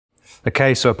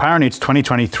Okay, so apparently it's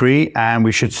 2023 and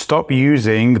we should stop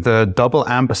using the double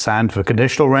ampersand for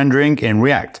conditional rendering in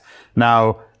React.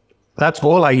 Now, that's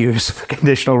all I use for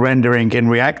conditional rendering in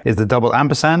React is the double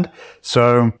ampersand.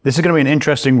 So this is going to be an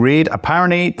interesting read.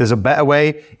 Apparently there's a better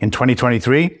way in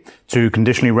 2023 to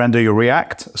conditionally render your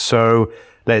React. So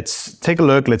let's take a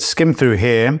look. Let's skim through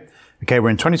here. Okay,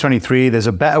 we're in 2023. There's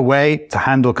a better way to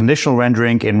handle conditional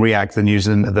rendering in React than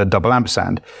using the double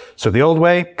ampersand. So the old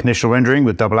way, conditional rendering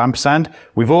with double ampersand,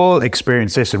 we've all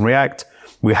experienced this in React.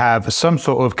 We have some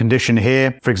sort of condition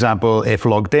here. For example, if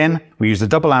logged in, we use the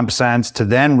double ampersand to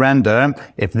then render,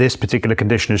 if this particular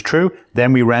condition is true,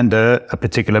 then we render a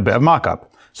particular bit of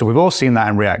markup. So we've all seen that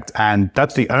in React, and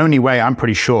that's the only way I'm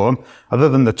pretty sure, other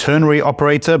than the ternary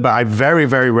operator, but I very,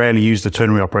 very rarely use the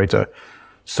ternary operator.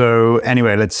 So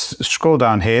anyway, let's scroll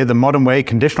down here. The modern way,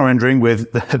 conditional rendering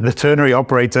with the ternary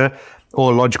operator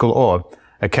or logical OR.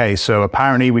 Okay, so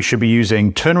apparently we should be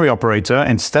using ternary operator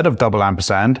instead of double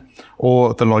ampersand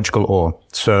or the logical OR.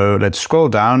 So let's scroll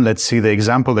down. Let's see the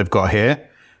example they've got here.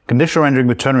 Conditional rendering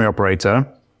with ternary operator.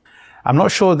 I'm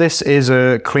not sure this is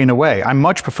a cleaner way. I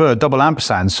much prefer double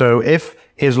ampersand. So if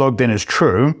is logged in is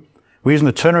true, we're using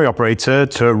the ternary operator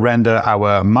to render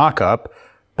our markup,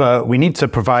 but we need to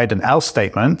provide an else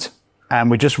statement. And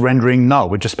we're just rendering null.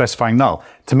 We're just specifying null.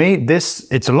 To me,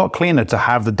 it's a lot cleaner to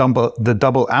have the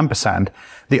double ampersand.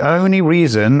 The only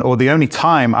reason or the only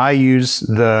time I use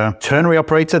the ternary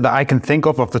operator that I can think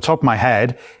of off the top of my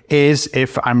head is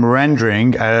if I'm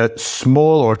rendering a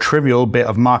small or trivial bit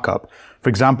of markup. For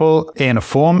example, in a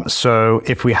form, so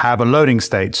if we have a loading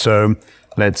state, so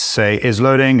let's say is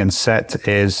loading and set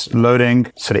is loading,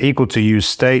 set it equal to use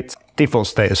state, default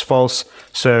state is false.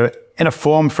 So in a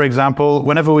form, for example,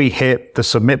 whenever we hit the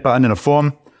submit button in a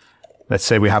form, let's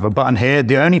say we have a button here,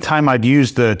 the only time I'd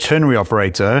use the ternary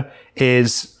operator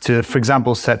is to, for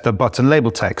example, set the button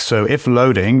label text. So if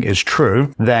loading is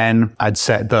true, then I'd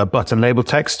set the button label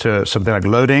text to something like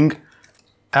loading,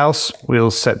 else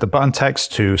we'll set the button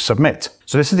text to submit.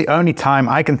 So this is the only time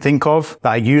I can think of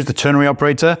that I use the ternary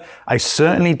operator. I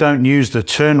certainly don't use the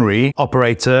ternary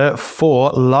operator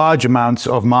for large amounts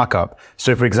of markup.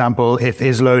 So for example, if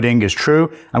is loading is true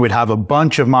and we'd have a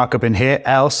bunch of markup in here,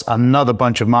 else another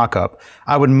bunch of markup.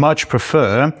 I would much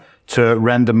prefer to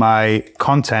render my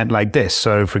content like this.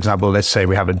 So for example, let's say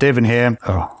we have a div in here,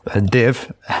 a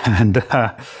div. And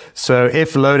so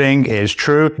if loading is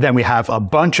true, then we have a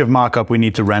bunch of markup we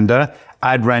need to render.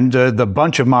 I'd render the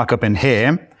bunch of markup in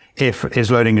here if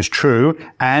is loading is true.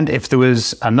 And if there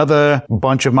was another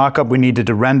bunch of markup we needed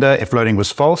to render, if loading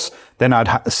was false, then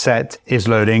I'd set is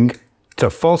loading to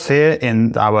false here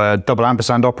in our double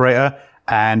ampersand operator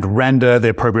and render the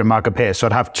appropriate markup here. So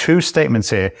I'd have two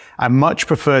statements here. I much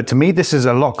prefer, to me, this is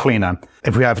a lot cleaner.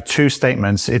 If we have two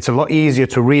statements, it's a lot easier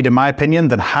to read, in my opinion,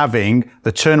 than having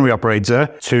the ternary operator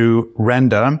to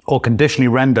render or conditionally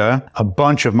render a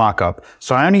bunch of markup.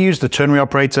 So I only use the ternary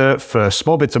operator for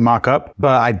small bits of markup,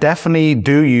 but I definitely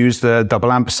do use the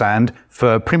double ampersand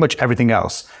for pretty much everything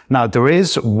else. Now, there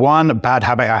is one bad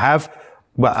habit I have.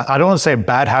 Well, I don't want to say a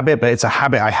bad habit, but it's a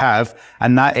habit I have.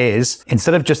 And that is,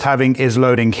 instead of just having is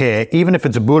loading here, even if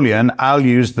it's a Boolean, I'll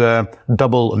use the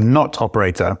double not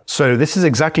operator. So this is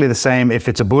exactly the same if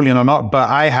it's a Boolean or not, but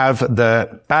I have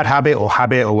the bad habit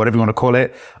or whatever you want to call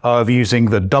it, of using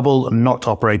the double not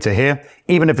operator here,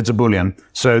 even if it's a Boolean.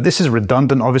 So this is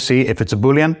redundant, obviously, if it's a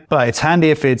Boolean, but it's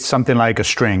handy if it's something like a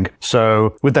string.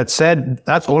 So with that said,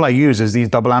 that's all I use is these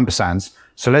double ampersands.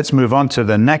 So let's move on to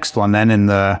the next one then in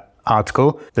the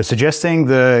article. They're suggesting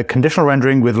the conditional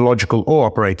rendering with logical OR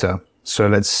operator. So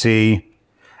let's see.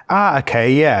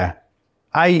 Okay, yeah.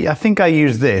 I think I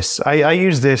use this. I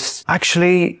use this.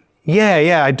 Actually,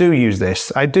 yeah, I do use this.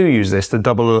 The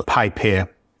double pipe here.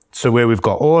 So where we've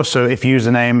got OR, so if there's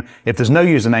no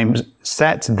username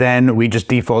set, then we just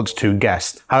default to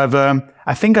guest. However,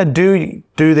 I think I do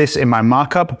this in my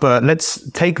markup, but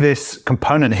let's take this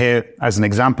component here as an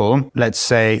example. Let's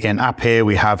say in app here,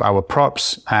 we have our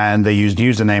props and they used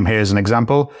username here as an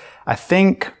example. I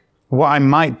think what I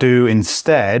might do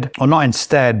instead, or not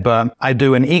instead, but I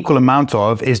do an equal amount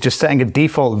of is just setting a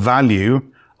default value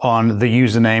on the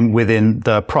username within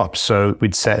the props. So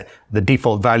we'd set the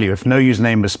default value. If no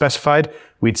username was specified,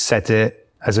 we'd set it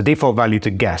as a default value to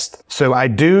guest. So I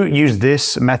do use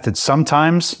this method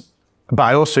sometimes, but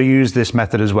I also use this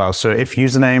method as well. So if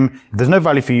there's no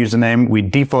value for username, we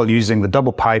default using the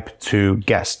double pipe to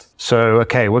guest. So,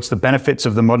 okay, what's the benefits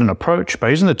of the modern approach? By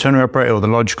using the ternary operator or the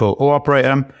logical OR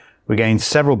operator, we gain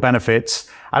several benefits.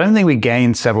 I don't think we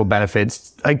gain several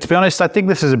benefits. To be honest, I think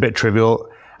this is a bit trivial.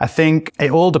 I think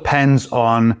it all depends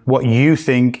on what you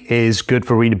think is good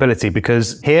for readability,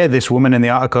 because here this woman in the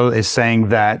article is saying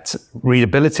that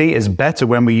readability is better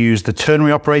when we use the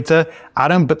ternary operator. I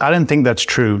don't think that's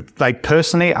true. Like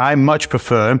personally, I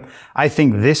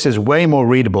think this is way more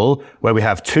readable where we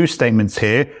have two statements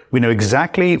here. We know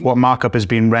exactly what markup is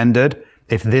being rendered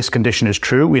if this condition is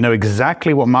true. We know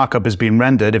exactly what markup is being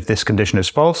rendered if this condition is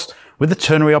false. With the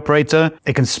ternary operator,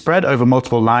 it can spread over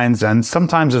multiple lines, and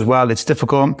sometimes as well, it's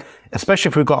difficult, especially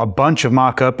if we've got a bunch of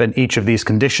markup in each of these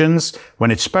conditions.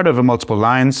 When it's spread over multiple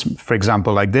lines, for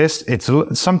example, like this, it's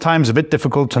sometimes a bit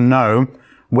difficult to know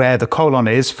where the colon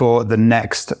is for the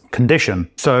next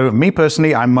condition. So me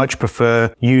personally, I much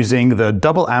prefer using the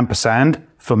double ampersand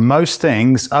for most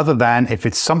things, other than if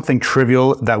it's something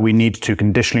trivial that we need to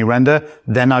conditionally render,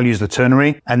 then I'll use the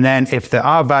ternary. And then if there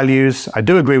are values, I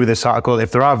do agree with this article,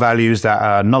 if there are values that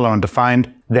are null or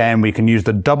undefined, then we can use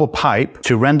the double pipe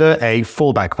to render a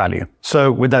fallback value.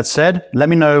 So with that said, let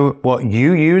me know what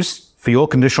you use for your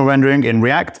conditional rendering in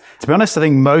React. To be honest, I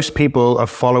think most people are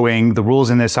following the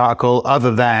rules in this article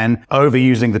other than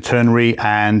overusing the ternary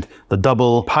and the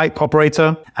double pipe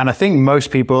operator. And I think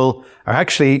most people are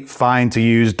actually fine to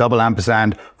use double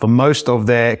ampersand for most of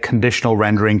their conditional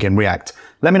rendering in React.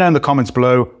 Let me know in the comments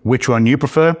below which one you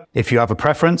prefer, if you have a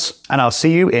preference, and I'll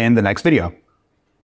see you in the next video.